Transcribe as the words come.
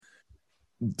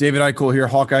David Eichel here,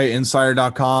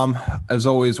 HawkeyeInsider.com, as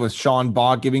always with Sean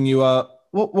Bach, giving you a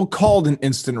we'll call it an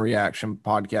instant reaction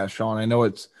podcast. Sean, I know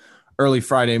it's early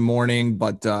Friday morning,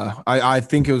 but I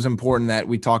think it was important that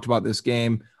we talked about this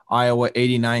game. Iowa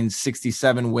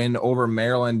 89-67 win over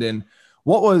Maryland, and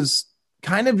what was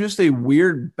kind of just a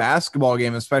weird basketball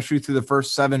game, especially through the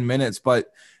first 7 minutes.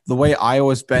 But the way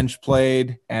Iowa's bench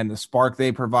played and the spark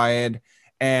they provided,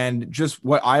 and just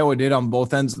what Iowa did on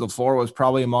both ends of the floor was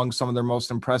probably among some of their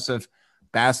most impressive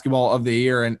basketball of the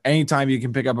year. And anytime you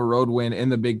can pick up a road win in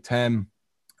the Big Ten,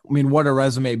 I mean, what a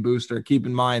resume booster. Keep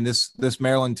in mind, this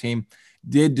Maryland team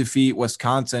did defeat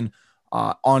Wisconsin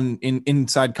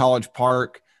inside College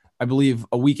Park, I believe,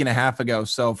 a week and a half ago.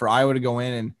 So for Iowa to go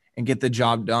in and get the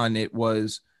job done, it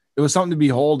was something to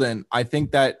behold. And I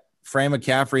think that Fran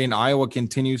McCaffery in Iowa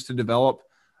continues to develop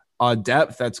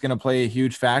depth that's going to play a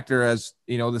huge factor as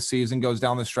the season goes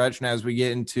down the stretch and as we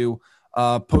get into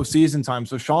postseason time.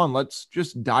 So Sean, let's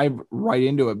just dive right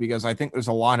into it because I think there's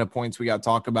a lot of points we got to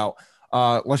talk about.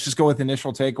 Let's just go with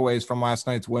initial takeaways from last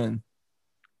night's win.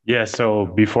 Yeah, so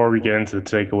before we get into the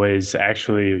takeaways,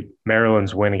 actually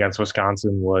Maryland's win against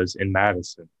Wisconsin was in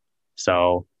Madison.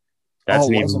 So that's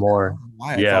an even more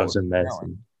it was in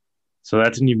Madison. So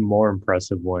that's an even more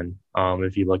impressive win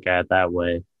if you look at it that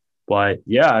way. But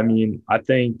yeah, I mean, I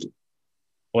think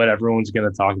what everyone's going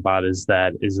to talk about is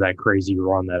that crazy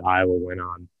run that Iowa went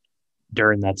on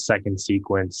during that second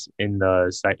sequence in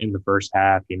the first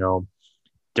half.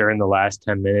 During the last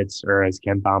 10 minutes, or as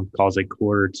Ken Palm calls it,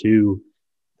 quarter two,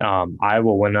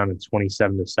 Iowa went on a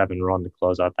 27-7 run to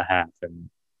close out the half, and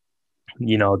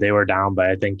they were down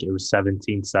by I think it was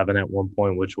 17-7 at one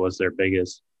point, which was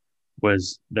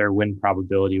their win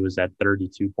probability was at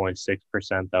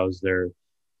 32.6%. That was their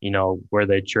where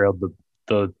they trailed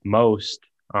the most.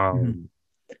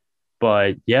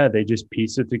 But yeah, they just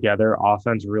pieced it together.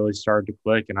 Offense really started to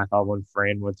click. And I thought when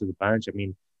Fran went to the bench, I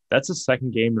mean, that's the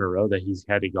second game in a row that he's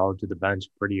had to go to the bench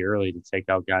pretty early to take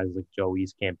out guys like Joe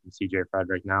Wieskamp and CJ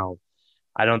Frederick. Now,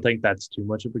 I don't think that's too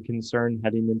much of a concern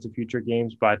heading into future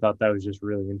games, but I thought that was just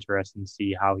really interesting to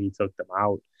see how he took them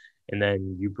out. And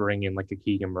then you bring in like a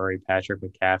Keegan Murray, Patrick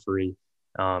McCaffery,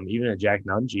 even a Jack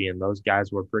Nunge, and those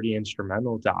guys were pretty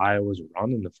instrumental to Iowa's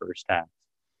run in the first half.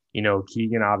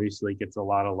 Keegan obviously gets a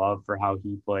lot of love for how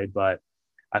he played, but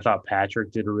I thought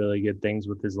Patrick did really good things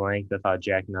with his length. I thought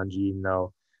Jack Nunge, even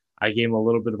though I gave him a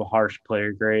little bit of a harsh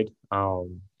player grade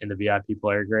in the VIP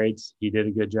player grades, he did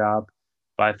a good job.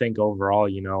 But I think overall,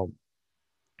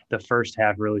 the first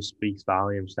half really speaks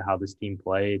volumes to how this team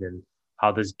played and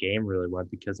how this game really went,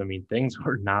 because, I mean, things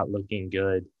were not looking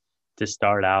good to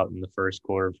start out in the first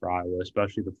quarter for Iowa,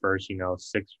 especially the first, 6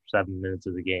 or 7 minutes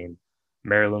of the game.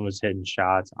 Maryland was hitting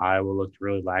shots. Iowa looked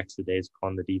really lackadaisical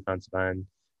on the defensive end.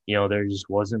 There just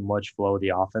wasn't much flow of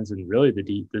the offense, and really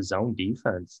the zone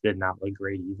defense did not look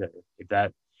great either.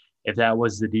 If that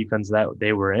was the defense that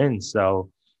they were in, so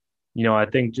I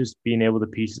think just being able to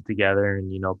piece it together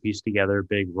and piece together a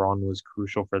big run was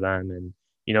crucial for them, and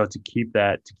to keep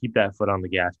that foot on the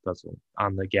gas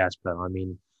pedal. I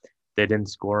mean, they didn't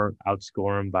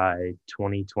outscore them by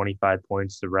 20, 25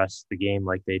 points the rest of the game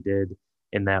like they did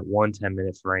in that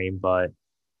 10-minute frame, but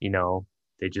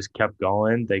they just kept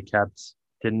going. They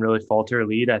didn't really falter a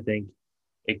lead. I think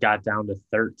it got down to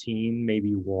 13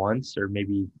 maybe once, or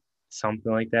maybe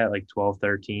something like that, like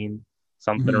 12-13,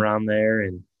 something around there,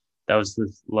 and that was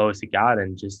the lowest it got.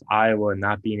 And just Iowa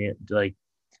not being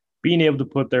able to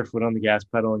put their foot on the gas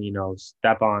pedal and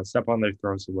step on their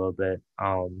throats a little bit,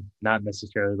 not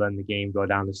necessarily letting the game go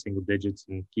down to single digits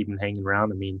and keep them hanging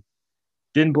around. I mean,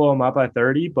 didn't blow them up by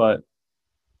 30, but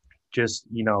just,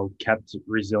 kept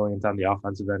resilient on the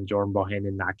offensive end. Jordan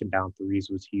Bohannon knocking down threes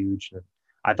was huge. And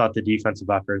I thought the defensive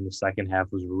effort in the second half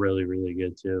was really, really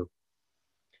good too.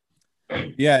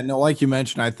 Yeah, no, like you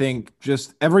mentioned, I think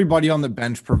just everybody on the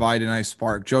bench provided a nice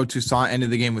spark. Joe Toussaint ended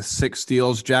the game with 6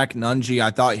 steals. Jack Nunge, I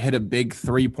thought, hit a big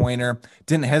three-pointer.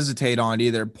 Didn't hesitate on it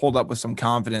either. Pulled up with some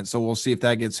confidence. So we'll see if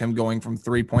that gets him going from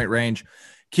three-point range.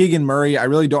 Keegan Murray, I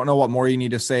really don't know what more you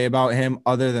need to say about him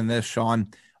other than this,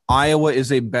 Sean. Iowa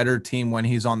is a better team when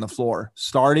he's on the floor.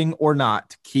 Starting or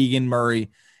not, Keegan Murray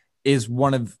is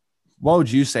one of, what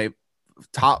would you say,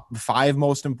 top 5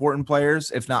 most important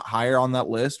players, if not higher on that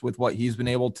list with what he's been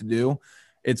able to do.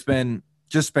 It's been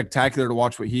just spectacular to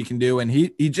watch what he can do. And he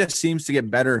just seems to get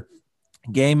better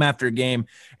game after game.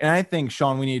 And I think,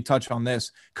 Sean, we need to touch on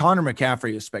this. Connor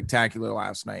McCaffery is spectacular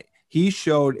last night. He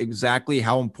showed exactly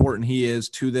how important he is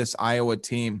to this Iowa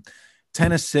team.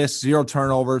 10 assists, 0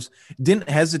 turnovers, didn't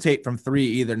hesitate from 3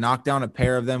 either. Knocked down a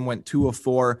pair of them, went 2 of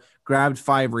 4, grabbed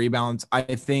 5 rebounds. I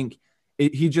think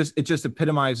it just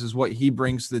epitomizes what he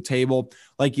brings to the table.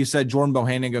 Like you said, Jordan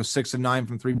Bohannon goes 6 of 9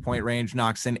 from 3-point range,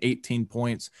 knocks in 18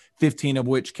 points, 15 of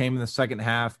which came in the second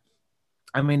half.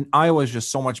 I mean, Iowa is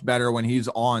just so much better when he's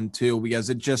on too, because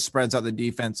it just spreads out the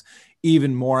defense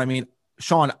even more. I mean,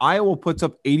 Sean, Iowa puts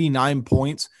up 89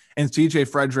 points, and CJ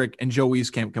Frederick and Joe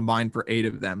Wieskamp combined for 8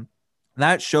 of them.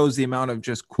 That shows the amount of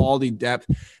just quality depth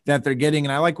that they're getting.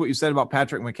 And I like what you said about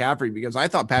Patrick McCaffrey, because I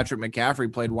thought Patrick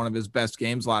McCaffrey played one of his best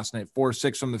games last night,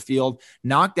 4-6 from the field,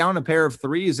 knocked down a pair of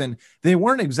threes, and they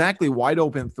weren't exactly wide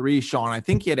open threes, Sean. I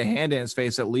think he had a hand in his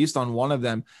face at least on one of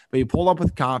them, but he pulled up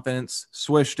with confidence,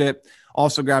 swished it,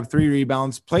 also grabbed 3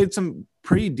 rebounds, played some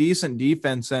pretty decent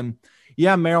defense. And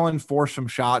yeah, Maryland forced some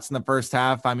shots in the first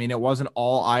half. I mean, it wasn't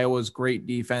all Iowa's great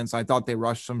defense. I thought they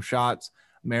rushed some shots.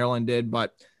 Maryland did,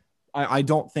 but I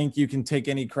don't think you can take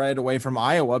any credit away from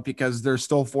Iowa because they're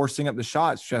still forcing up the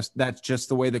shots. That's just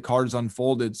the way the cards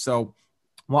unfolded. So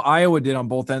what Iowa did on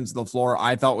both ends of the floor,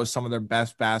 I thought was some of their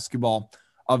best basketball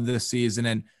of this season.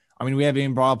 And I mean, we haven't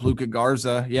even brought up Luka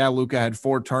Garza. Yeah, Luka had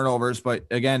 4 turnovers, but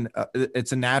again,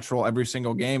 it's a natural every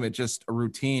single game. It's just a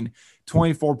routine.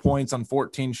 24 points on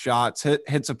 14 shots,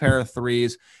 hits a pair of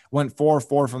threes, went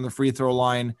 4-4 from the free throw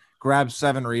line, grabbed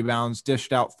 7 rebounds,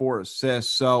 dished out 4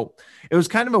 assists. So it was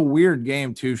kind of a weird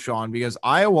game too, Sean, because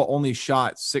Iowa only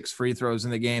shot 6 free throws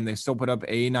in the game. They still put up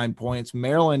 89 points.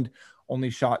 Maryland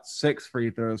only shot 6 free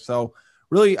throws. So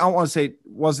really, I don't want to say it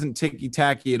wasn't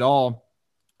ticky-tacky at all.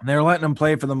 They're letting them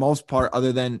play for the most part,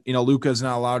 other than, Luka's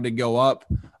not allowed to go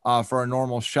up for a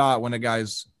normal shot when a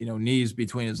guy's, knees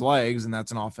between his legs, and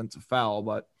that's an offensive foul.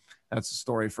 But that's a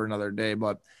story for another day.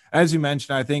 But as you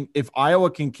mentioned, I think if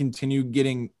Iowa can continue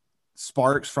getting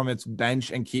sparks from its bench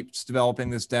and keeps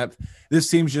developing this depth, this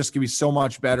team's just going to be so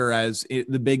much better as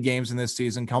the big games in this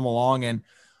season come along. And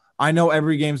I know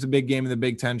every game's a big game in the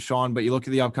Big Ten, Sean, but you look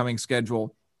at the upcoming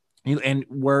schedule and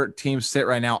where teams sit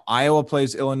right now. Iowa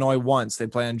plays Illinois once. They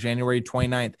play on January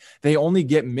 29th. They only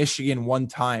get Michigan one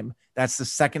time. That's the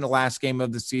second to last game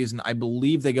of the season. I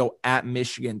believe they go at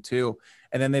Michigan too.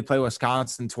 And then they play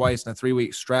Wisconsin twice in a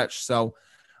 3-week stretch. So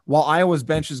while Iowa's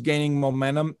bench is gaining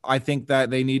momentum, I think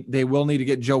that they will need to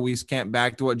get Joe Wieskamp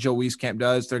back to what Joe Wieskamp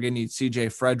does. They're going to need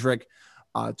CJ Frederick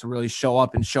to really show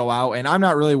up and show out. And I'm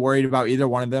not really worried about either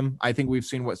one of them. I think we've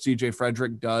seen what CJ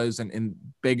Frederick does in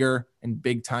bigger and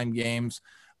big time games.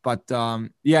 But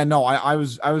I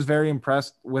was very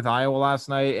impressed with Iowa last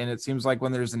night. And it seems like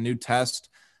when there's a new test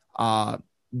that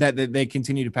they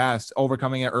continue to pass,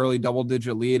 overcoming an early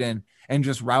double-digit lead and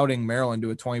just routing Maryland to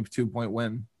a 22-point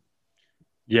win.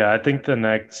 Yeah, I think the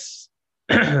next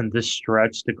this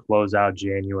stretch to close out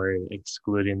January,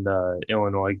 excluding the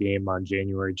Illinois game on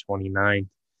January 29th,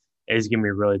 is going to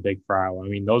be really big for Iowa. I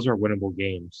mean, those are winnable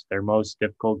games. Their most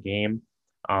difficult game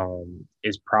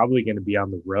is probably going to be on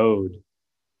the road,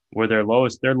 where their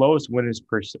lowest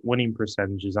winning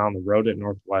percentage is on the road at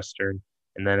Northwestern,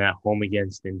 and then at home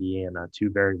against Indiana, 2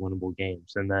 very winnable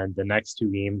games. And then the next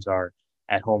 2 games are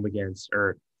at home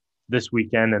this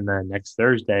weekend, and then next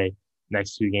Thursday.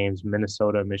 Next 2 games,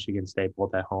 Minnesota, Michigan State,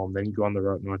 both at home. Then you go on the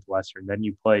road Northwestern. Then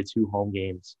you play 2 home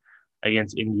games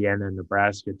against Indiana and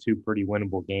Nebraska, 2 pretty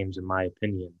winnable games, in my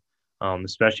opinion,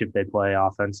 especially if they play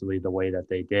offensively the way that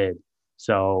they did.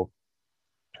 So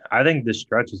I think this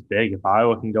stretch is big. If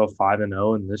Iowa can go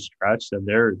 5-0 in this stretch, then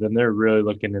they're really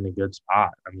looking in a good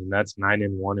spot. I mean, that's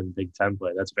 9-1 in Big Ten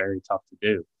play. That's very tough to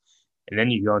do. And then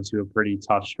you go into a pretty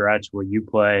tough stretch where you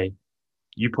play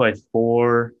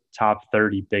 4 top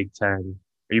 30 Big Ten,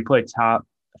 or you play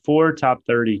 4 top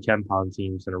 30 KenPom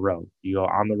teams in a row. You go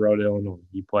on the road at Illinois.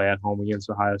 You play at home against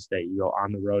Ohio State. You go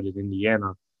on the road at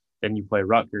Indiana. Then you play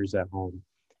Rutgers at home.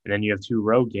 And then you have 2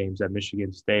 road games at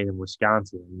Michigan State and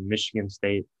Wisconsin. Michigan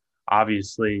State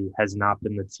obviously has not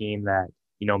been the team that,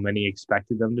 many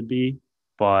expected them to be,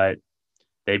 but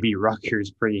they beat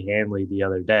Rutgers pretty handily the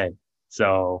other day.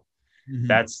 So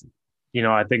that's –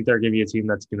 I think they're going to be a team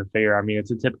that's going to figure – I mean,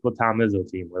 it's a typical Tom Izzo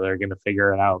team where they're going to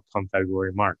figure it out come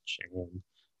February, March. And,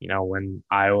 when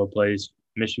Iowa plays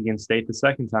Michigan State the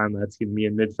second time, that's going to be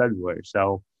in mid-February.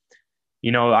 So,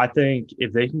 I think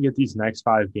if they can get these next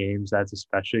 5 games, that's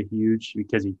especially huge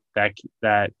because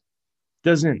that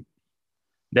doesn't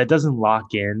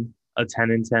lock in a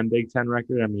 10-10 Big Ten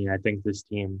record. I mean, I think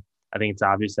it's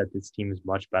obvious that this team is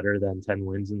much better than 10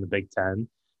 wins in the Big Ten.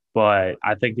 But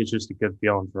I think it's just a good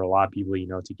feeling for a lot of people,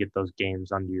 to get those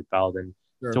games under your belt and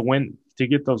to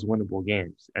get those winnable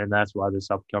games. And that's why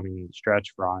this upcoming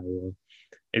stretch for Iowa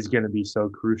is going to be so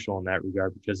crucial in that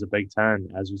regard, because the Big Ten,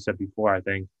 as we said before, I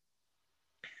think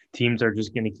teams are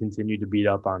just going to continue to beat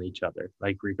up on each other,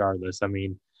 regardless. I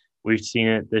mean, we've seen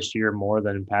it this year more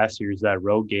than in past years that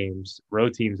road teams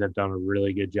have done a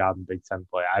really good job in Big Ten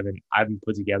play. I haven't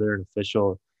put together an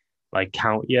official like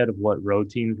count yet of what road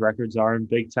teams records are in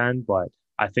Big Ten, but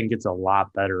I think it's a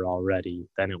lot better already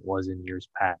than it was in years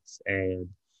past. And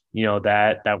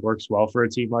that works well for a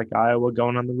team like Iowa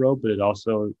going on the road, but it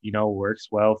also works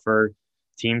well for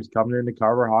teams coming into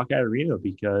Carver Hawkeye Arena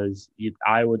because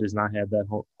Iowa does not have that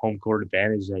home court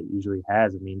advantage that it usually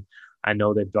has. I mean, I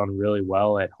know they've done really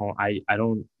well at home. I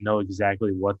don't know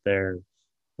exactly what their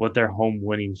home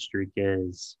winning streak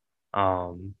is.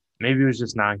 Maybe it was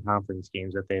just non-conference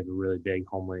games that they have a really big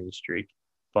home winning streak.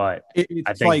 But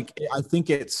I think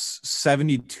it's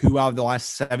 72 out of the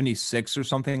last 76 or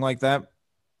something like that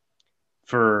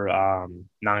for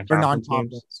non-conference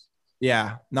games.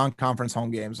 Yeah, non-conference home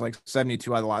games, like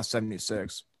 72 out of the last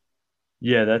 76.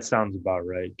 Yeah, that sounds about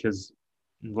right. Because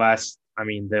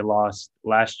they lost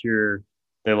last year.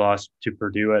 They lost to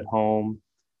Purdue at home,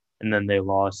 and then they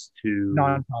lost to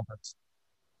non-conference.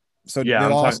 So yeah,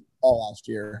 they lost all last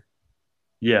year.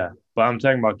 Yeah, but I'm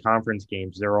talking about conference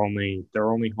games. Their only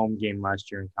home game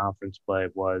last year in conference play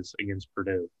was against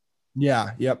Purdue.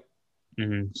 Yeah. Yep.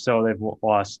 So they've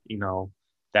lost,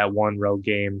 that one road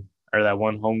game or that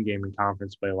one home game in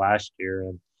conference play last year,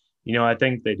 and I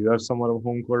think they do have somewhat of a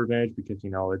home court advantage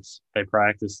because they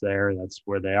practice there. That's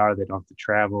where they are. They don't have to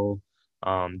travel.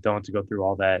 Don't have to go through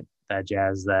all that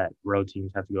jazz that road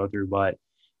teams have to go through, but.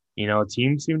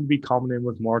 Teams seem to be coming in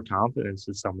with more confidence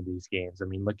in some of these games. I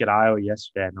mean, look at Iowa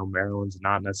yesterday. I know Maryland's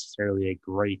not necessarily a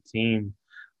great team,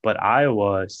 but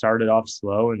Iowa started off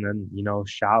slow and then,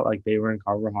 shot like they were in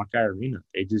Carver Hawkeye Arena.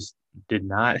 They just did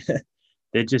not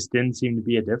 – it just didn't seem to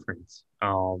be a difference.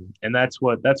 And that's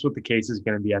what the case is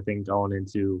going to be, I think, going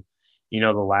into,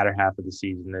 the latter half of the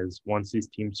season is once these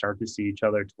teams start to see each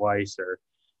other twice or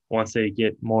once they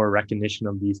get more recognition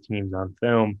of these teams on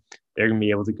film, they're going to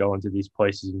be able to go into these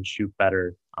places and shoot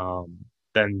better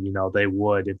than they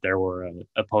would if there were an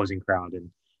opposing crowd. And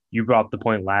you brought up the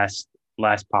point last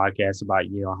podcast about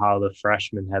how the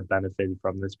freshmen have benefited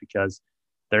from this because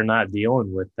they're not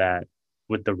dealing with that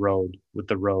with the road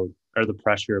or the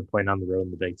pressure of playing on the road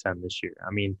in the Big Ten this year.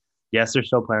 I mean, yes, they're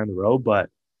still playing on the road, but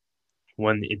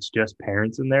when it's just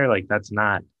parents in there, like that's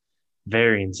not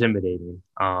very intimidating.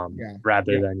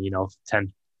 Rather than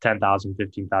 10,000,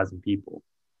 15,000 people.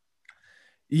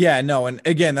 Yeah, no. And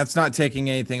again, that's not taking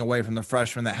anything away from the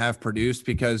freshmen that have produced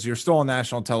because you're still on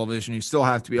national television. You still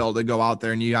have to be able to go out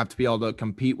there and you have to be able to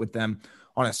compete with them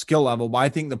on a skill level. But I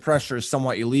think the pressure is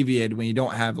somewhat alleviated when you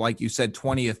don't have, like you said,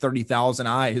 20 to 30,000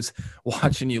 eyes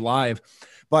watching you live.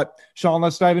 But Sean,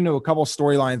 let's dive into a couple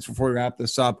storylines before we wrap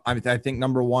this up. I think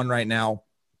number one right now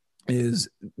is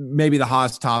maybe the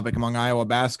hottest topic among Iowa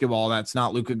basketball. That's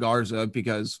not Luka Garza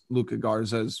because Luka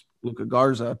Garza is Luka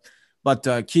Garza.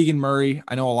 But Keegan Murray,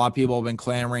 I know a lot of people have been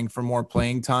clamoring for more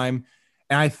playing time.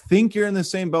 And I think you're in the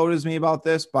same boat as me about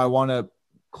this, but I want to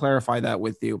clarify that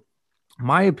with you.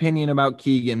 My opinion about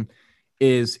Keegan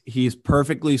is he's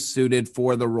perfectly suited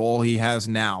for the role he has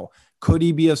now. Could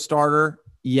he be a starter?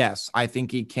 Yes, I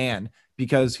think he can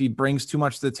because he brings too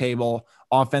much to the table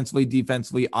offensively,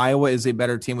 defensively. Iowa is a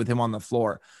better team with him on the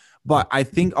floor. But I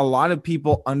think a lot of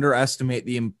people underestimate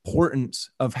the importance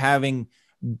of having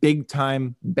big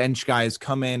time bench guys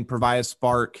come in, provide a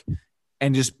spark,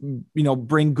 and just,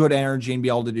 bring good energy and be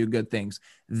able to do good things.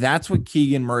 That's what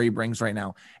Keegan Murray brings right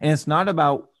now. And it's not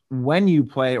about when you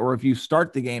play or if you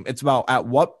start the game. It's about at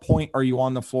what point are you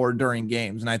on the floor during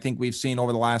games. And I think we've seen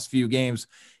over the last few games,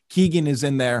 Keegan is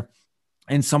in there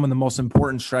in some of the most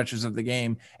important stretches of the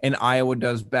game, and Iowa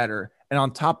does better. And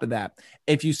on top of that,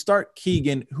 if you start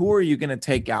Keegan, who are you going to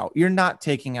take out? You're not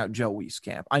taking out Joe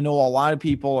Wieskamp. I know a lot of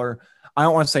people are, I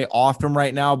don't want to say off him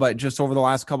right now, but just over the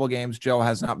last couple of games, Joe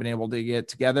has not been able to get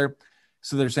together.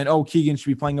 So they're saying, oh, Keegan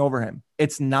should be playing over him.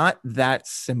 It's not that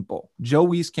simple. Joe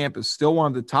Wieskamp is still one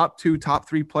of the top 2, top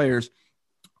 3 players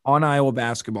on Iowa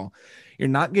basketball. You're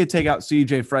not going to take out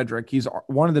CJ Frederick. He's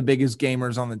one of the biggest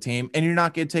gamers on the team. And you're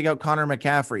not going to take out Connor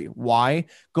McCaffrey. Why?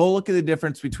 Go look at the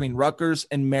difference between Rutgers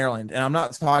and Maryland. And I'm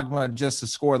not talking about just the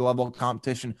score, the level of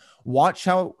competition. Watch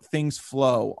how things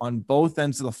flow on both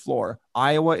ends of the floor.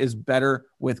 Iowa is better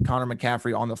with Connor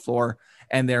McCaffrey on the floor,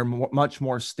 and they're much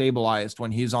more stabilized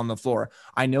when he's on the floor.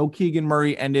 I know Keegan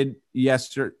Murray ended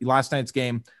last night's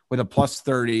game with a plus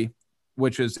 30,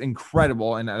 which is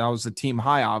incredible. And that was the team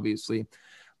high, obviously.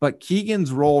 But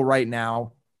Keegan's role right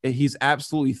now, he's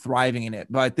absolutely thriving in it.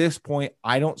 But at this point,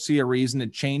 I don't see a reason to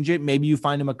change it. Maybe you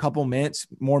find him a couple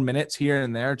more minutes here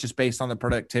and there, just based on the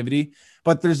productivity.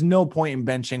 But there's no point in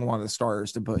benching one of the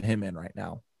starters to put him in right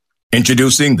now.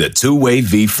 Introducing the Two-Way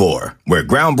V4, where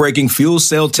groundbreaking fuel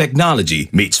cell technology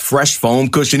meets fresh foam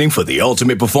cushioning for the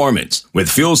ultimate performance. With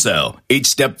Fuel Cell, each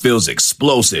step feels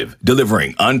explosive,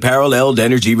 delivering unparalleled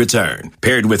energy return.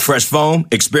 Paired with fresh foam,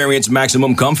 experience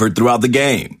maximum comfort throughout the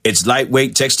game. Its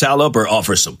lightweight textile upper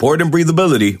offers support and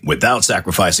breathability without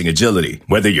sacrificing agility.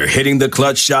 Whether you're hitting the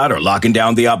clutch shot or locking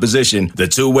down the opposition, the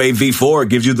Two-Way V4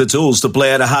 gives you the tools to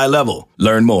play at a high level.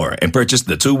 Learn more and purchase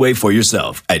the Two-Way for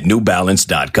yourself at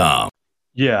newbalance.com.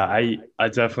 Yeah, I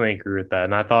definitely agree with that.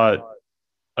 And I thought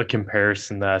a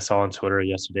comparison that I saw on Twitter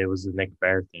yesterday was the Nick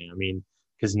Baer thing. I mean,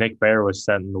 because Nick Baer was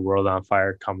setting the world on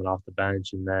fire coming off the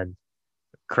bench. And then,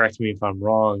 correct me if I'm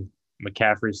wrong,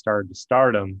 McCaffrey started to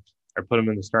start him or put him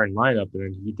in the starting lineup.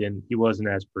 And then he wasn't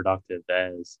as productive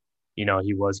as,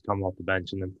 he was coming off the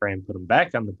bench. And then Fran put him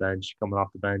back on the bench, coming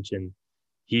off the bench. And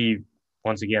he,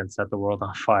 once again, set the world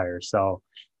on fire. So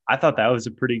I thought that was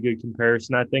a pretty good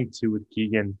comparison. I think, too, with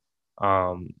Keegan.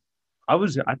 I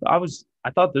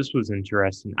thought this was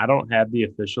interesting. I don't have the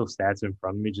official stats in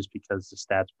front of me just because the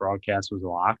stats broadcast was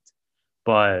locked,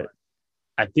 but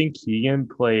I think Keegan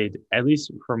played, at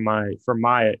least from my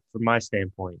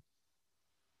standpoint,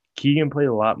 Keegan played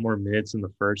a lot more minutes in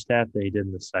the first half than he did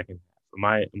in the second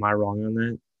half. Am I wrong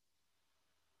on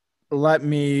that?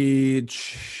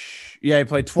 Yeah, he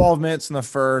played 12 minutes in the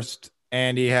first,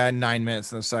 and he had 9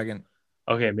 minutes in the second.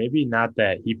 Okay, maybe not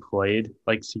that he played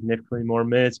like significantly more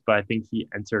minutes, but I think he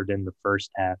entered in the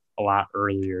first half a lot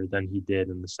earlier than he did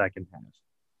in the second half.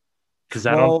 Because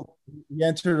he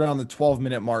entered on the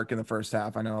 12-minute mark in the first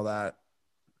half. I know that.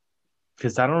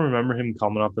 Because I don't remember him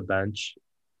coming off the bench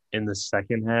in the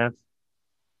second half.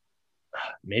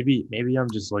 Maybe I'm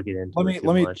just looking into it.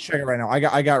 Let me check it right now. I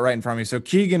got it right in front of me. So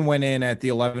Keegan went in at the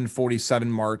 11:47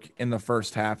 mark in the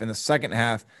first half. In the second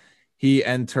half, he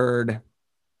entered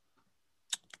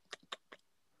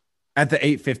at the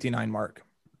 8:59 mark.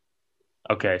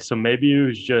 Okay, so maybe it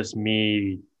was just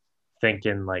me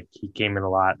thinking like he came in a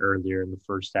lot earlier in the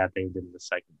first half than he did in the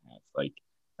second half. Like,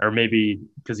 or maybe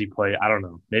because he played, I don't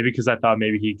know. Maybe because I thought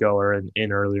maybe he'd go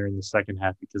in earlier in the second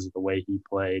half because of the way he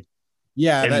played.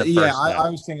 Yeah, I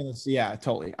was thinking this. Yeah,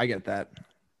 totally. I get that.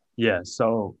 Yeah,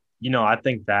 so I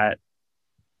think that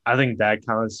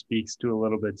kind of speaks to a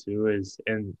little bit too is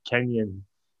in Keegan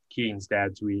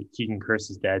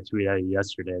Chris's dad tweeted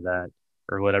yesterday that,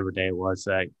 or whatever day it was,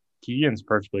 that Keegan's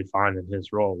perfectly fine in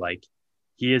his role. Like,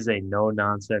 he is a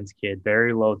no-nonsense kid,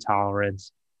 very low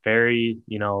tolerance, very,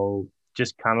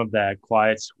 just kind of that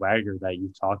quiet swagger that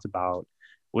you've talked about,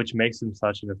 which makes him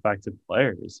such an effective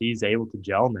player. Is he's able to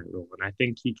gel in that role. And I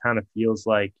think he kind of feels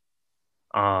like,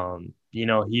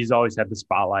 he's always had the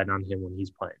spotlight on him when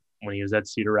he's playing. When he was at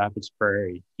Cedar Rapids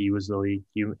Prairie, he was the league.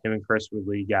 Him and Chris were the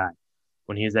lead guy.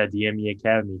 When he was at DME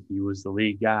Academy, he was the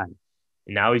lead guy.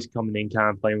 And now he's coming in kind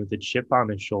of playing with a chip on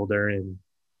his shoulder and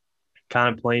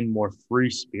kind of playing more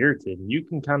free-spirited. And you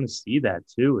can kind of see that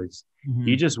too,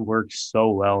 he just works so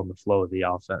well in the flow of the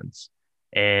offense.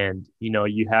 And,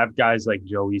 you have guys like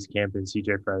Joe Wieskamp and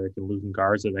CJ Frederick and Lucan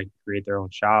Garza that can create their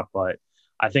own shot. But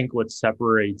I think what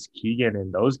separates Keegan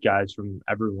and those guys from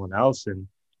everyone else and,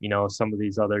 some of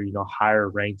these other,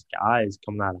 higher-ranked guys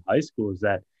coming out of high school is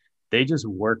that they just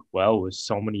work well with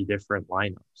so many different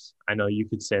lineups. I know you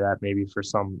could say that maybe for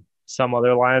some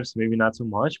other lineups, maybe not so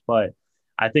much, but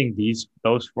I think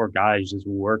those four guys just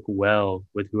work well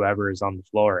with whoever is on the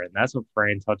floor. And that's what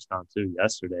Fran touched on too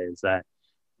yesterday, is that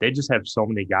they just have so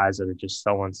many guys that are just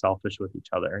so unselfish with each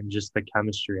other. And just the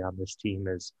chemistry on this team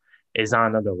is on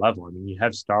another level. I mean, you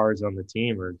have stars on the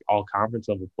team or all conference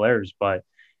level players, but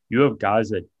you have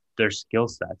guys that their skill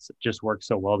sets just work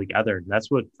so well together. And that's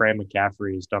what Fran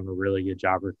McCaffrey has done a really good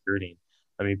job recruiting.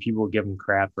 I mean, people give him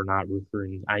crap for not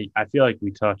recruiting. I feel like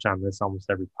we touch on this almost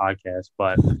every podcast,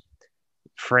 but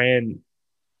Fran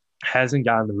hasn't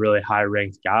gotten the really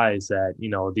high-ranked guys that,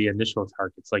 the initial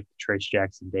targets like Trace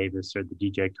Jackson Davis or the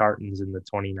DJ Cartons in the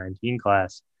 2019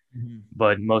 class. Mm-hmm.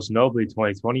 But most notably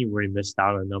 2020, where he missed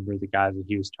out on a number of the guys that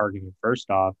he was targeting first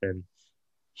off. And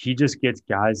he just gets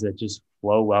guys that just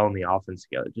flow well in the offense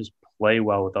together, just play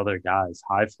well with other guys,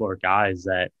 high floor guys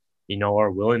that,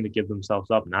 are willing to give themselves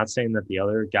up. Not saying that the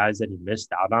other guys that he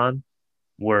missed out on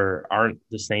aren't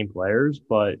the same players,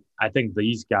 but I think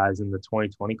these guys in the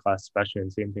 2020 class, especially,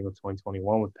 and same thing with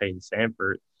 2021 with Peyton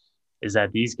Sanford, is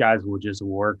that these guys will just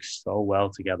work so well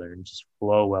together and just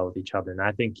flow well with each other. And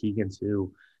I think Keegan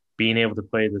too, being able to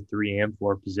play the 3 and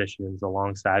 4 positions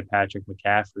alongside Patrick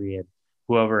McCaffrey and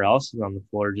whoever else is on the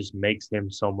floor just makes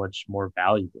him so much more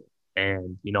valuable.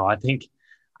 And,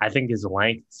 I think his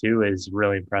length too is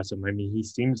really impressive. I mean, he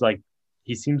seems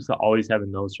to always have a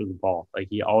nose for the ball. Like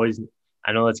he always,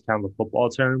 I know that's kind of a football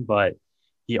term, but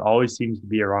he always seems to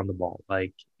be around the ball.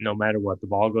 Like, no matter what, the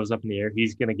ball goes up in the air,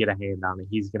 he's going to get a hand on it.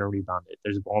 He's going to rebound it.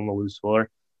 There's a ball on the loose floor.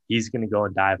 He's going to go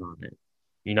and dive on it.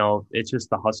 It's just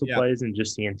the hustle Yeah. plays and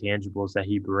just the intangibles that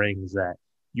he brings that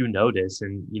you notice.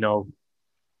 And,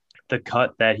 the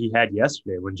cut that he had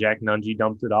yesterday when Jack Nungy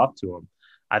dumped it off to him,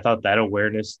 I thought that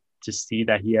awareness to see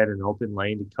that he had an open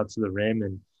lane to cut to the rim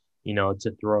and,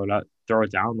 to throw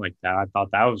it down like that. I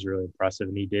thought that was really impressive.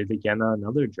 And he did again on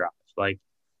another drive. Like,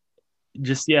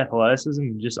 just the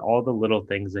athleticism, just all the little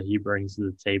things that he brings to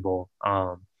the table,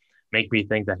 make me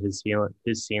think that his ceiling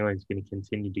is going to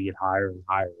continue to get higher and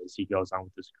higher as he goes on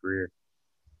with his career.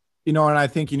 And I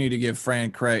think you need to give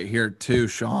Fran credit here too,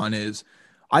 Sean, is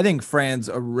I think Fran's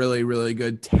a really, really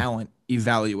good talent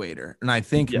evaluator. And I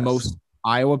think most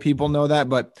Iowa people know that,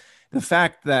 but the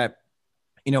fact that,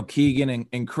 Keegan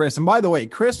and Chris, and by the way,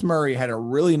 Chris Murray had a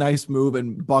really nice move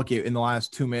and bucket in the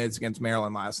last 2 minutes against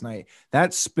Maryland last night.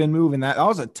 That spin move and that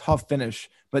was a tough finish,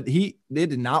 but they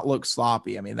did not look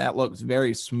sloppy. I mean, that looks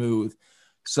very smooth.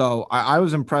 So I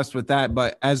was impressed with that.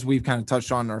 But as we've kind of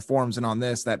touched on in our forums and on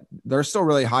this, that they're still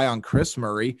really high on Chris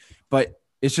Murray, but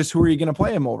it's just who are you going to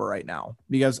play him over right now?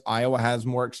 Because Iowa has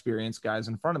more experienced guys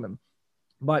in front of him.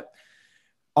 But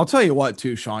I'll tell you what,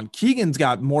 too, Sean, Keegan's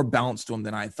got more bounce to him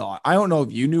than I thought. I don't know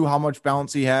if you knew how much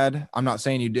bounce he had. I'm not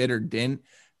saying you did or didn't,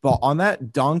 but on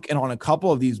that dunk and on a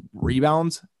couple of these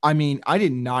rebounds, I mean, I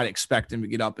did not expect him to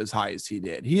get up as high as he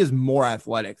did. He is more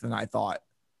athletic than I thought.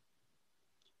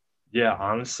 Yeah,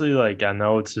 honestly, like, I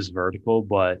know it's his vertical,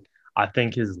 but I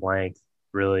think his length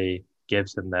really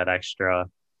gives him that extra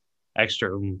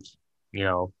oomph,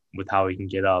 with how he can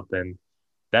get up. And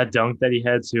that dunk that he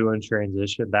had too in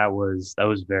transition, that was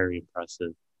very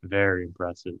impressive. Very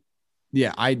impressive.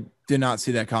 Yeah, I did not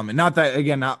see that coming. Not that,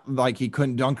 again, not like he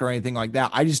couldn't dunk or anything like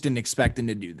that. I just didn't expect him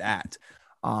to do that.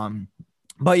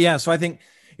 But yeah, so I think,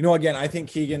 again, I think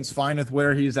Keegan's fine with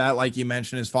where he's at. Like you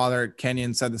mentioned, his father,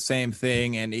 Kenyon, said the same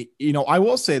thing. And, I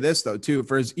will say this, though, too,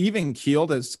 for as even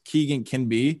keeled as Keegan can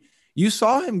be, you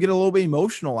saw him get a little bit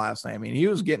emotional last night. I mean, he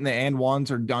was getting the and ones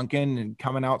or dunking and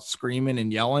coming out screaming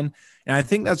and yelling. And I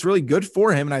think that's really good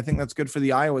for him. And I think that's good for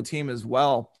the Iowa team as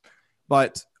well.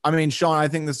 But I mean, Sean, I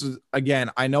think this is,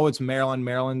 again, I know it's Maryland.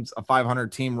 Maryland's a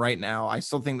 500 team right now. I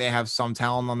still think they have some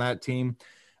talent on that team,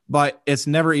 but it's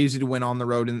never easy to win on the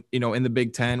road in, in the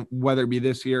Big Ten, whether it be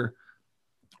this year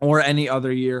or any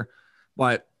other year.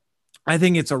 But I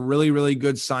think it's a really, really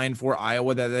good sign for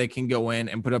Iowa that they can go in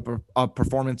and put up a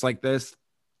performance like this.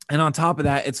 And on top of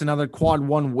that, it's another quad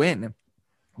one win,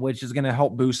 which is going to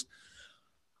help boost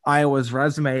Iowa's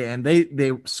resume. And they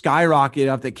skyrocketed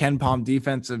up the KenPom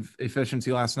defensive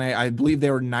efficiency last night. I believe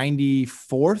they were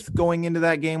 94th going into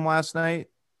that game last night,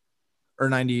 or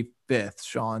 95th,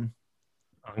 Sean.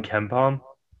 On KenPom?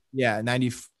 Yeah,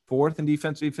 94th in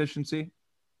defensive efficiency.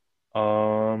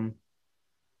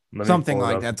 Something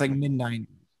like that. It's like mid-90s.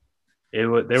 They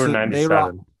were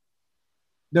 97.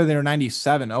 They were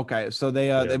 97. Okay, so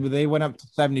they went up to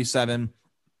 77.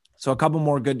 So a couple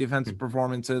more good defensive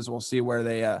performances. We'll see where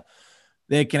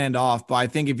they can end off. But I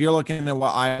think if you're looking at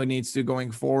what Iowa needs to do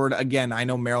going forward, again, I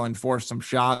know Maryland forced some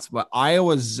shots, but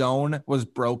Iowa's zone was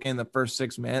broken the first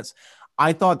 6 minutes.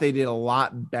 I thought they did a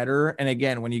lot better. And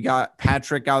again, when you got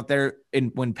Patrick out there,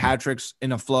 and when Patrick's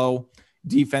in a flow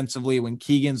defensively, when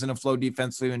Keegan's in a flow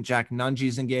defensively, when Jack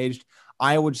Nungy's engaged,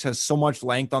 Iowa just has so much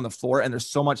length on the floor and there's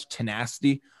so much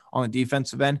tenacity on the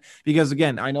defensive end. Because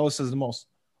again, I know this is the most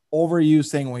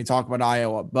overused thing when we talk about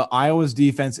Iowa, but Iowa's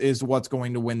defense is what's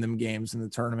going to win them games in the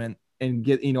tournament and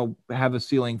get, have a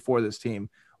ceiling for this team.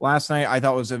 Last night, I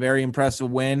thought was a very impressive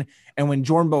win. And when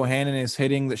Jordan Bohannon is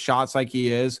hitting the shots like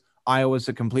he is, Iowa's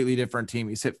a completely different team.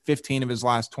 He's hit 15 of his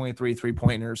last 23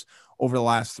 three-pointers over the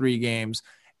last 3 games.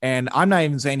 And I'm not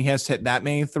even saying he has hit that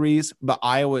many threes, but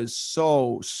Iowa is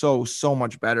so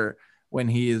much better when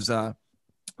he's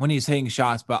hitting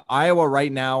shots. But Iowa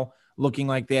right now looking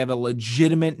like they have a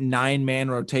legitimate 9-man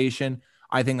rotation.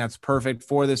 I think that's perfect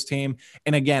for this team.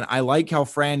 And again, I like how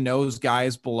Fran knows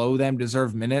guys below them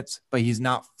deserve minutes, but he's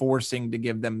not forcing to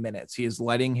give them minutes. He is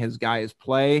letting his guys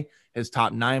play, his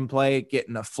top 9 play, get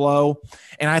in the flow.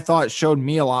 And I thought it showed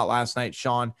me a lot last night,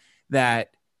 Sean, that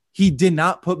he did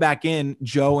not put back in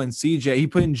Joe and CJ. He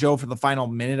put in Joe for the final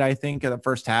minute, I think, of the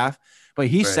first half. But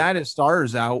he sat his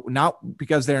starters out, not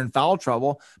because they're in foul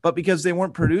trouble, but because they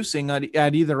weren't producing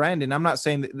at either end. And I'm not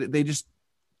saying that they just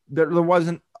 – there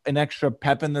wasn't an extra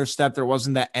pep in their step. There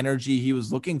wasn't that energy he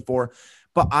was looking for.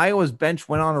 But Iowa's bench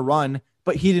went on a run,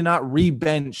 but he did not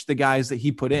re-bench the guys that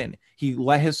he put in. He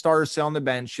let his starters sit on the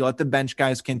bench. He let the bench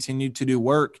guys continue to do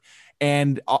work.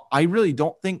 And I really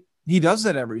don't think he does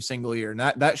that every single year. And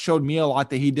that showed me a lot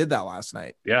that he did that last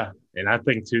night. Yeah. And I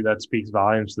think, too, that speaks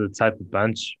volumes to the type of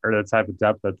bench or the type of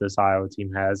depth that this Iowa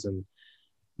team has. And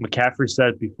McCaffrey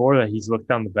said before that he's looked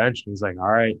down the bench and he's like,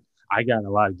 all right, I got a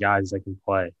lot of guys that can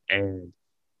play. And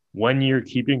when you're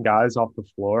keeping guys off the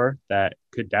floor that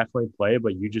could definitely play,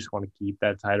 but you just want to keep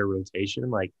that tighter rotation,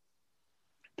 like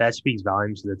that speaks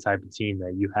volumes to the type of team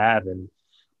that you have. And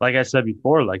like I said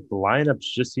before, like the lineups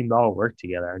just seem to all work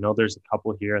together. I know there's a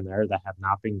couple here and there that have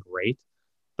not been great,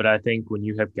 but I think when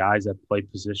you have guys that play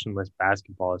positionless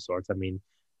basketball of sorts, I mean,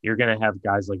 you're going to have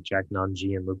guys like Jack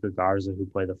Nunji and Luka Garza who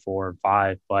play the 4 and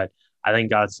 5. But I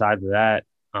think outside of that,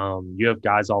 you have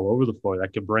guys all over the floor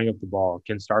that can bring up the ball,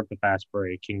 can start the fast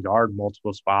break, can guard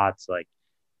multiple spots. Like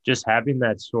just having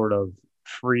that sort of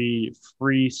free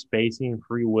spacing,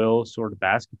 free will sort of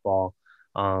basketball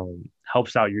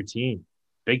helps out your team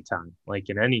big time, like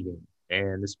in any game.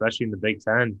 And especially in the Big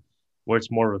Ten, where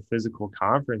it's more of a physical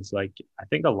conference, like I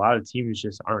think a lot of teams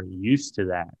just aren't used to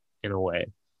that in a way.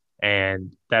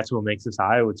 And that's what makes this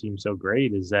Iowa team so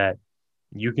great is that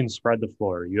you can spread the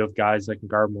floor. You have guys that can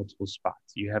guard multiple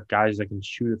spots. You have guys that can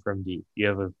shoot it from deep. You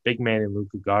have a big man in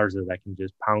Luka Garza that can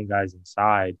just pound guys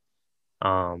inside.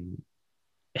 And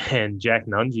Jack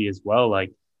Nunji as well.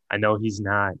 Like, I know he's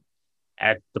not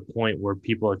at the point where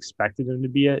people expected him to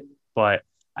be at, but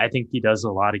I think he does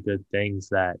a lot of good things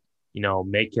that, you know,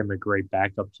 make him a great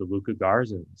backup to Luka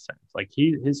Garza in a sense. Like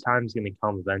his time's going to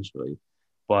come eventually.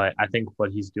 But I think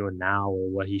what he's doing now or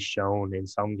what he's shown in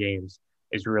some games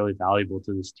is really valuable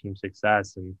to this team's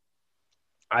success. And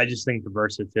I just think the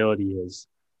versatility is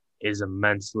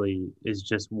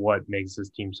just what makes this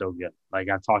team so good. Like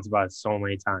I've talked about it so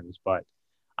many times, but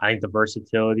I think the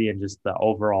versatility and just the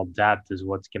overall depth is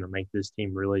what's going to make this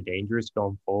team really dangerous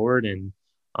going forward and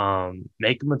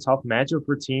make them a tough matchup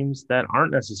for teams that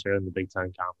aren't necessarily in the Big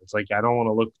Ten Conference. Like I don't want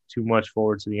to look too much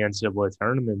forward to the NCAA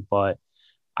tournament, but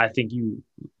I think you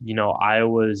know,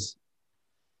 Iowa's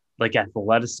like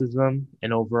athleticism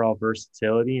and overall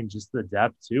versatility and just the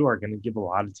depth too are going to give a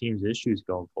lot of teams issues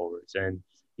going forwards. And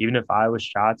even if Iowa's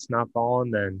shots not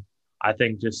falling, then I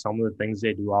think just some of the things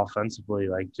they do offensively,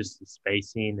 like just the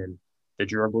spacing and the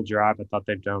dribble drive, I thought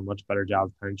they've done a much better job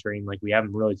of penetrating. Like we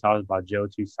haven't really talked about Joe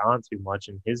Toussaint too much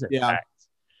in his impact.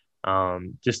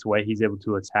 Just the way he's able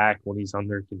to attack when he's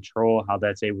under control, how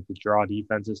that's able to draw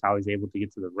defenses, how he's able to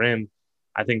get to the rim.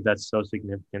 I think that's so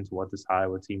significant to what this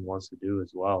Iowa team wants to do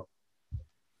as well.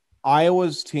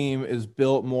 Iowa's team is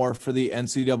built more for the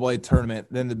NCAA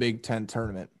tournament than the Big Ten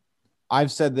tournament.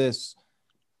 I've said this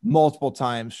multiple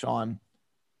times, Sean.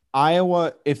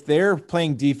 Iowa, if they're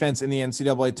playing defense in the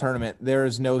NCAA tournament, there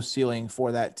is no ceiling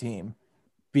for that team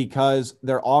because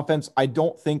their offense, I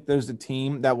don't think there's a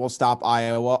team that will stop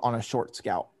Iowa on a short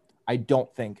scout. I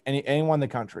don't think anyone in the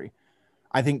country.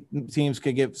 I think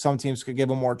some teams could give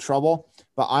them more trouble,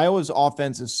 but Iowa's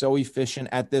offense is so efficient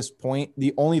at this point.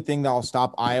 The only thing that will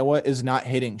stop Iowa is not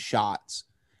hitting shots.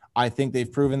 I think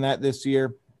they've proven that this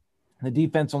year. The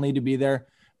defense will need to be there,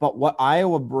 but what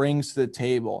Iowa brings to the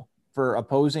table for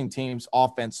opposing teams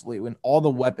offensively when all the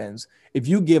weapons, if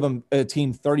you give them a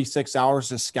team 36 hours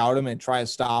to scout them and try to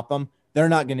stop them, they're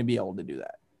not going to be able to do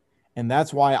that. And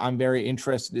that's why I'm very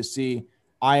interested to see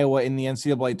Iowa in the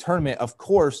NCAA tournament. Of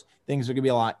course, things are going to be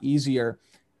a lot easier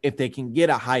if they can get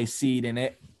a high seed in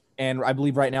it. And I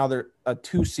believe right now they're a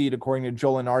 2 seed according to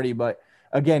Joe Lunardi. But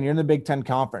again, you're in the Big Ten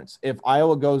Conference. If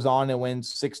Iowa goes on and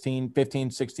wins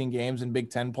 15, 16 games in Big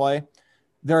Ten play,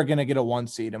 they're going to get a 1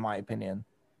 seed, in my opinion.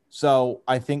 So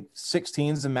I think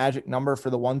 16 is the magic number for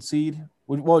the 1 seed.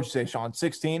 What would you say, Sean?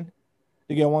 16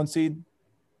 to get a 1 seed?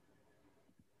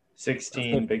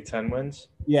 16 Big Ten wins?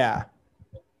 Yeah.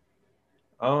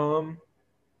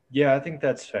 Yeah, I think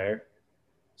that's fair.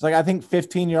 It's like I think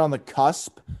 15 you're on the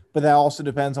cusp, but that also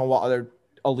depends on what other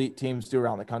elite teams do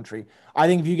around the country. I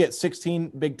think if you get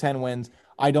 16 Big Ten wins,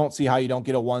 I don't see how you don't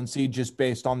get a 1 seed just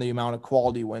based on the amount of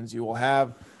quality wins you will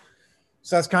have.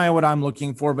 So that's kind of what I'm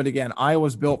looking for. But again,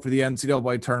 Iowa's built for the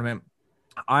NCAA tournament.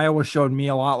 Iowa showed me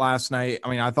a lot last night. I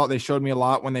mean, I thought they showed me a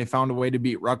lot when they found a way to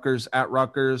beat Rutgers at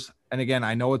Rutgers. And again,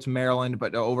 I know it's Maryland,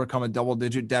 but to overcome a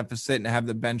double-digit deficit and have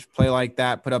the bench play like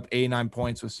that, put up 89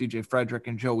 points with C.J. Frederick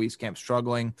and Joe Wieskamp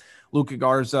struggling. Luka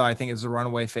Garza, I think, is a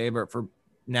runaway favorite for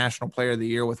National Player of the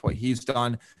Year with what he's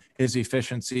done. His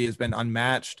efficiency has been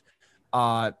unmatched.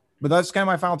 But that's kind of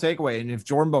my final takeaway. And if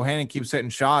Jordan Bohannon keeps hitting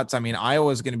shots, I mean,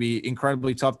 Iowa is going to be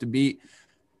incredibly tough to beat.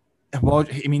 Well,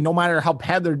 I mean, no matter how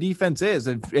bad their defense is,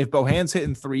 if Bohannon's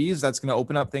hitting threes, that's going to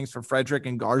open up things for Frederick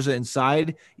and Garza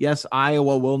inside. Yes,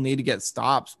 Iowa will need to get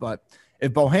stops, but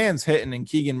if Bohannon's hitting and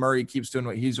Keegan Murray keeps doing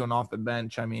what he's doing off the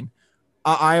bench, I mean,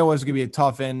 Iowa's going to be a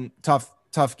tough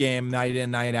tough game night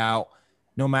in, night out,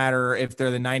 no matter if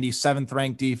they're the 97th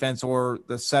ranked defense or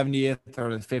the 70th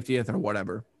or the 50th or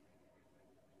whatever.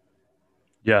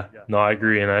 Yeah, no, I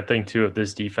agree. And I think, too, if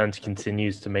this defense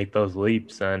continues to make those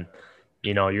leaps, then,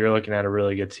 you're looking at a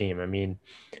really good team. I mean,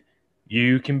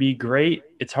 you can be great.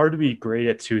 It's hard to be great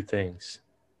at two things.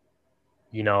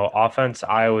 Offense,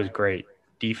 Iowa's great.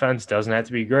 Defense doesn't have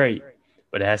to be great,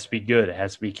 but it has to be good. It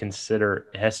has to be considered.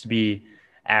 It has to be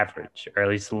average, or at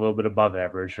least a little bit above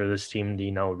average, for this team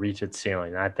to, reach its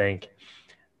ceiling. And I think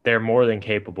they're more than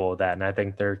capable of that, and I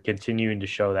think they're continuing to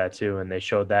show that too. And they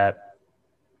showed that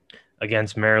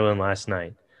against Maryland last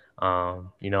night.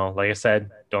 Like I said,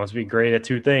 don't have to be great at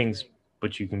two things,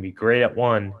 but you can be great at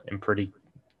one and pretty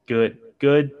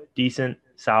good, decent,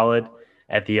 solid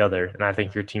at the other. And I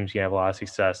think your team's gonna have a lot of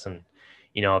success. And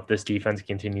if this defense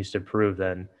continues to improve,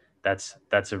 then that's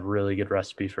a really good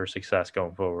recipe for success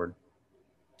going forward.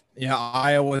 Yeah,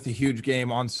 Iowa with a huge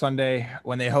game on Sunday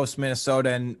when they host Minnesota,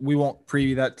 and we won't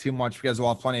preview that too much because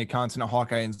we'll have plenty of content at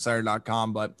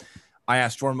HawkeyeInsider.com. But I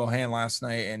asked Jordan Mohan last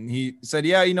night, and he said,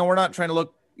 yeah, we're not trying to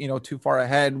look, too far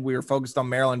ahead. We were focused on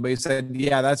Maryland, but he said,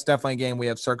 yeah, that's definitely a game we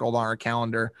have circled on our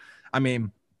calendar. I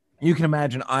mean, you can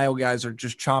imagine Iowa guys are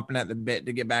just chomping at the bit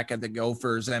to get back at the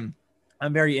Gophers, and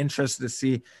I'm very interested to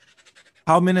see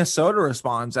how Minnesota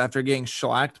responds after getting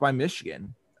shellacked by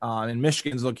Michigan. And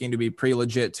Michigan's looking to be pretty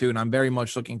legit too, and I'm very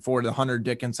much looking forward to the Hunter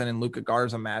Dickinson and Luka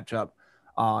Garza matchup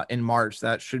in March.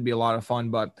 That should be a lot of fun.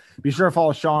 But be sure to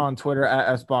follow Sean on Twitter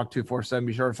at SBach247.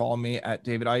 Be sure to follow me at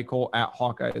David Eichel at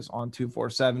Hawkeyes on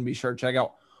 247. Be sure to check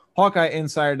out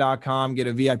HawkeyeInsider.com. Get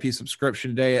a VIP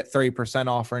subscription today at 30%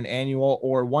 off for an annual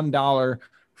or $1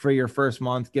 for your first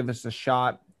month. Give us a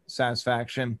shot.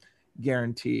 Satisfaction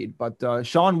guaranteed. But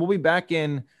Sean, we'll be back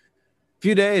in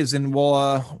few days, and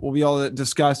we'll be able to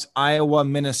discuss Iowa,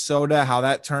 Minnesota, how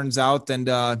that turns out, and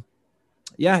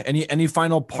any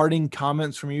final parting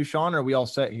comments from you, Sean? Or are we all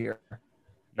set here?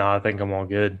 No, I think I'm all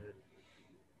good.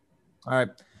 All right.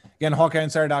 Again,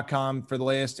 HawkeyeInsider.com for the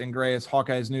latest and greatest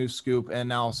Hawkeyes news, scoop, and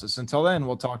analysis. Until then,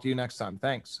 we'll talk to you next time.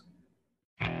 Thanks.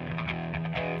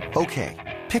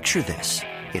 Okay, picture this: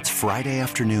 it's Friday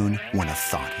afternoon when a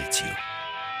thought hits you.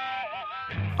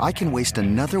 I can waste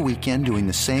another weekend doing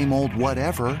the same old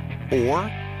whatever, or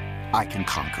I can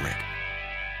conquer it.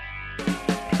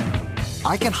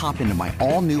 I can hop into my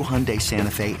all-new Hyundai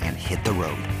Santa Fe and hit the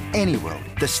road. Any road.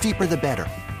 The steeper, the better.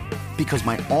 Because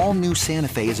my all-new Santa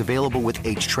Fe is available with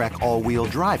H-Track all-wheel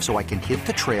drive, so I can hit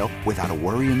the trail without a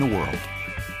worry in the world.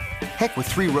 Heck, with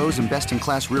 3 rows and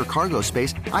best-in-class rear cargo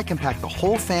space, I can pack the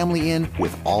whole family in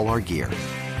with all our gear.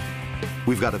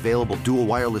 We've got available dual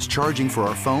wireless charging for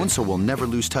our phones, so we'll never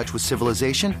lose touch with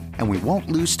civilization, and we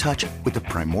won't lose touch with the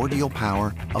primordial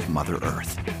power of Mother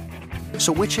Earth.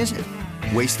 So which is it?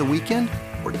 Waste the weekend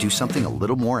or do something a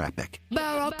little more epic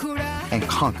and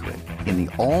conquer it in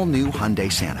the all-new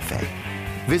Hyundai Santa Fe?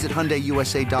 Visit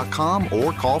HyundaiUSA.com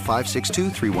or call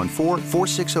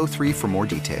 562-314-4603 for more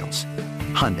details.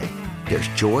 Hyundai, there's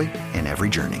joy in every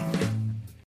journey.